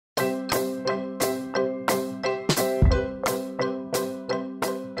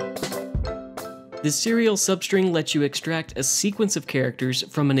The serial substring lets you extract a sequence of characters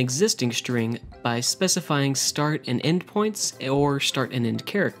from an existing string by specifying start and end points or start and end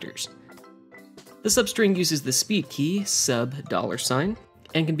characters. The substring uses the speed key sub $,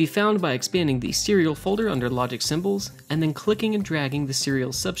 and can be found by expanding the serial folder under logic symbols and then clicking and dragging the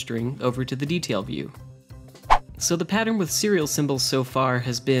serial substring over to the detail view. So the pattern with serial symbols so far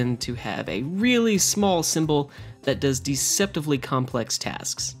has been to have a really small symbol that does deceptively complex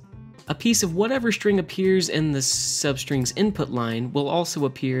tasks. A piece of whatever string appears in the substring's input line will also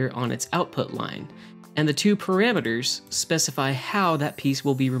appear on its output line, and the two parameters specify how that piece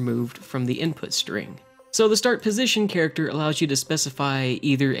will be removed from the input string. So the start position character allows you to specify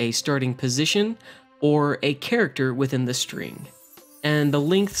either a starting position or a character within the string. And the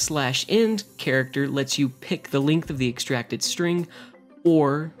length/end character lets you pick the length of the extracted string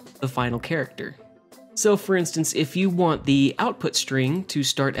or the final character. So for instance, if you want the output string to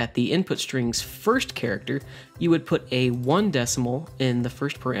start at the input string's first character, you would put a 1 decimal in the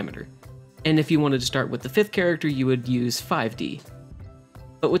first parameter. And if you wanted to start with the 5th character, you would use 5D.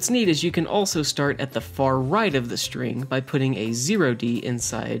 But what's neat is you can also start at the far right of the string by putting a 0D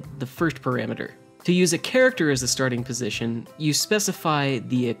inside the first parameter. To use a character as the starting position, you specify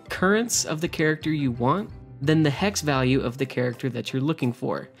the occurrence of the character you want, then the hex value of the character that you're looking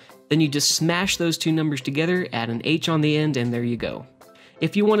for. Then you just smash those two numbers together, add an H on the end, and there you go.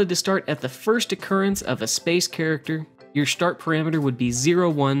 If you wanted to start at the first occurrence of a space character, your start parameter would be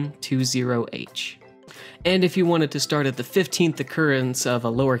 0120H. And if you wanted to start at the 15th occurrence of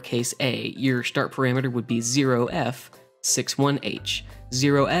a lowercase a, your start parameter would be 0F61H.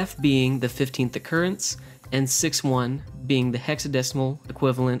 0F being the 15th occurrence, and 61 being the hexadecimal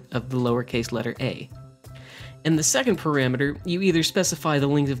equivalent of the lowercase letter a. In the second parameter, you either specify the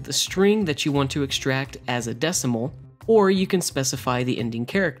length of the string that you want to extract as a decimal, or you can specify the ending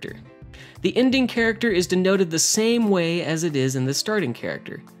character. The ending character is denoted the same way as it is in the starting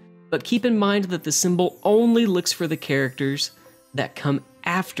character, but keep in mind that the symbol only looks for the characters that come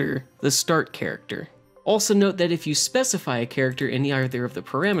after the start character. Also note that if you specify a character in either of the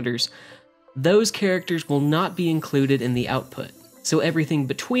parameters, those characters will not be included in the output. So everything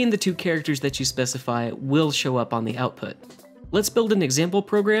between the two characters that you specify will show up on the output. Let's build an example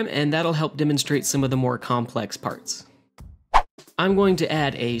program, and that'll help demonstrate some of the more complex parts. I'm going to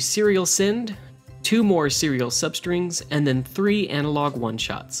add a serial send, 2 more serial substrings, and then 3 analog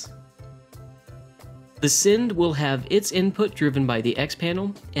one-shots. The send will have its input driven by the X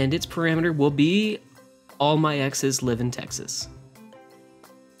panel, and its parameter will be all my X's live in Texas.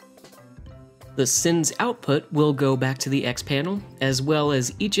 The send's output will go back to the X panel, as well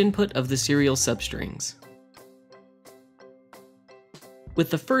as each input of the serial substrings. With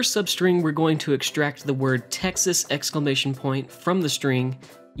the first substring, we're going to extract the word Texas exclamation point from the string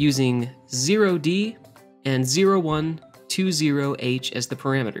using 0D and 0120H as the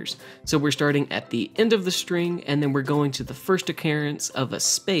parameters. So we're starting at the end of the string, and then we're going to the first occurrence of a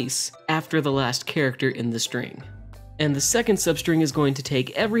space after the last character in the string. And the second substring is going to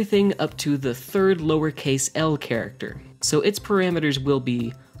take everything up to the third lowercase l character. So its parameters will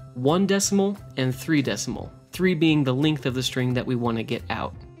be 1 decimal and 3 decimal, 3 being the length of the string that we want to get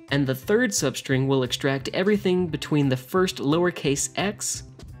out. And the third substring will extract everything between the first lowercase x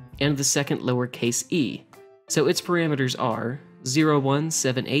and the second lowercase e. So its parameters are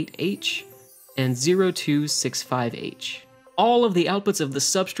 0178H and 0265H. All of the outputs of the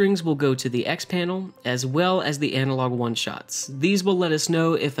substrings will go to the X panel, as well as the analog one-shots. These will let us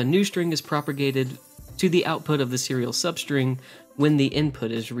know if a new string is propagated to the output of the serial substring when the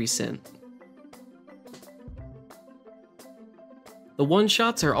input is resent. The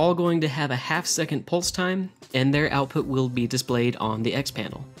one-shots are all going to have a half-second pulse time, and their output will be displayed on the X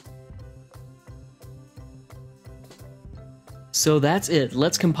panel. So that's it.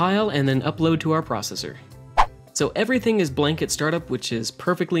 Let's compile and then upload to our processor. So everything is blank at startup, which is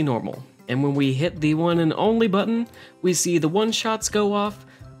perfectly normal. And when we hit the one and only button, we see the one-shots go off,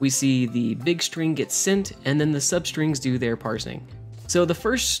 we see the big string get sent, and then the substrings do their parsing. So the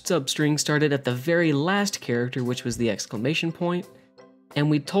first substring started at the very last character, which was the exclamation point, and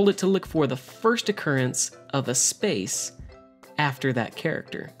we told it to look for the first occurrence of a space after that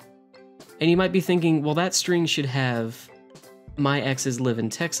character. And you might be thinking, well, that string should have my X's live in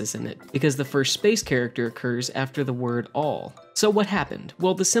Texas in it, because the first space character occurs after the word all. So what happened?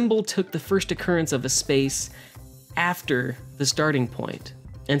 Well, the symbol took the first occurrence of a space after the starting point.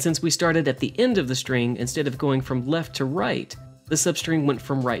 And since we started at the end of the string, instead of going from left to right, the substring went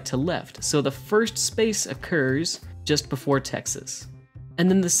from right to left. So the first space occurs just before Texas. And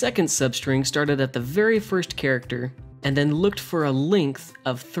then the second substring started at the very first character and then looked for a length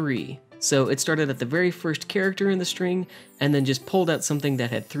of 3. So it started at the very first character in the string, and then just pulled out something that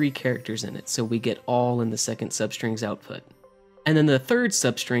had 3 characters in it, so we get all in the second substring's output. And then the third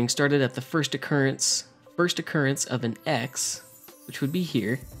substring started at the first occurrence of an X, which would be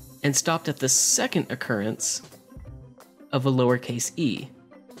here, and stopped at the second occurrence of a lowercase e.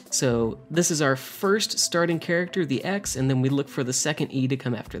 So this is our first starting character, the X, and then we look for the second E to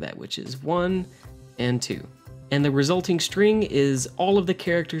come after that, which is 1 and 2. And the resulting string is all of the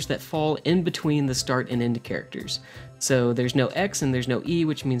characters that fall in between the start and end characters. So there's no X and there's no E,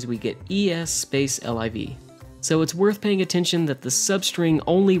 which means we get ES space LIV. So it's worth paying attention that the substring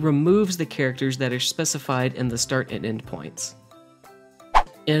only removes the characters that are specified in the start and end points.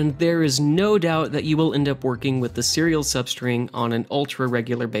 And there is no doubt that you will end up working with the serial substring on an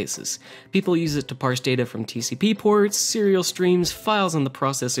ultra-regular basis. People use it to parse data from TCP ports, serial streams, files on the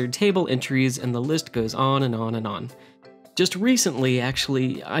processor, table entries, and the list goes on and on and on. Just recently,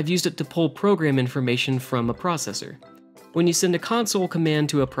 actually, I've used it to pull program information from a processor. When you send a console command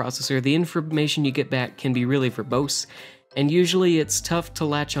to a processor, the information you get back can be really verbose, and usually it's tough to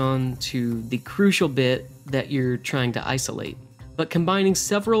latch on to the crucial bit that you're trying to isolate. But combining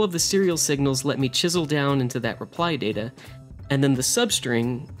several of the serial signals let me chisel down into that reply data, and then the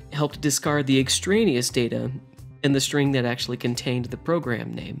substring helped discard the extraneous data in the string that actually contained the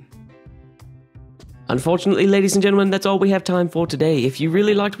program name. Unfortunately, ladies and gentlemen, that's all we have time for today. If you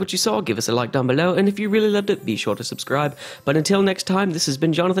really liked what you saw, give us a like down below, and if you really loved it, be sure to subscribe. But until next time, this has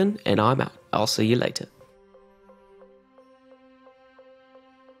been Jonathan, and I'm out. I'll see you later.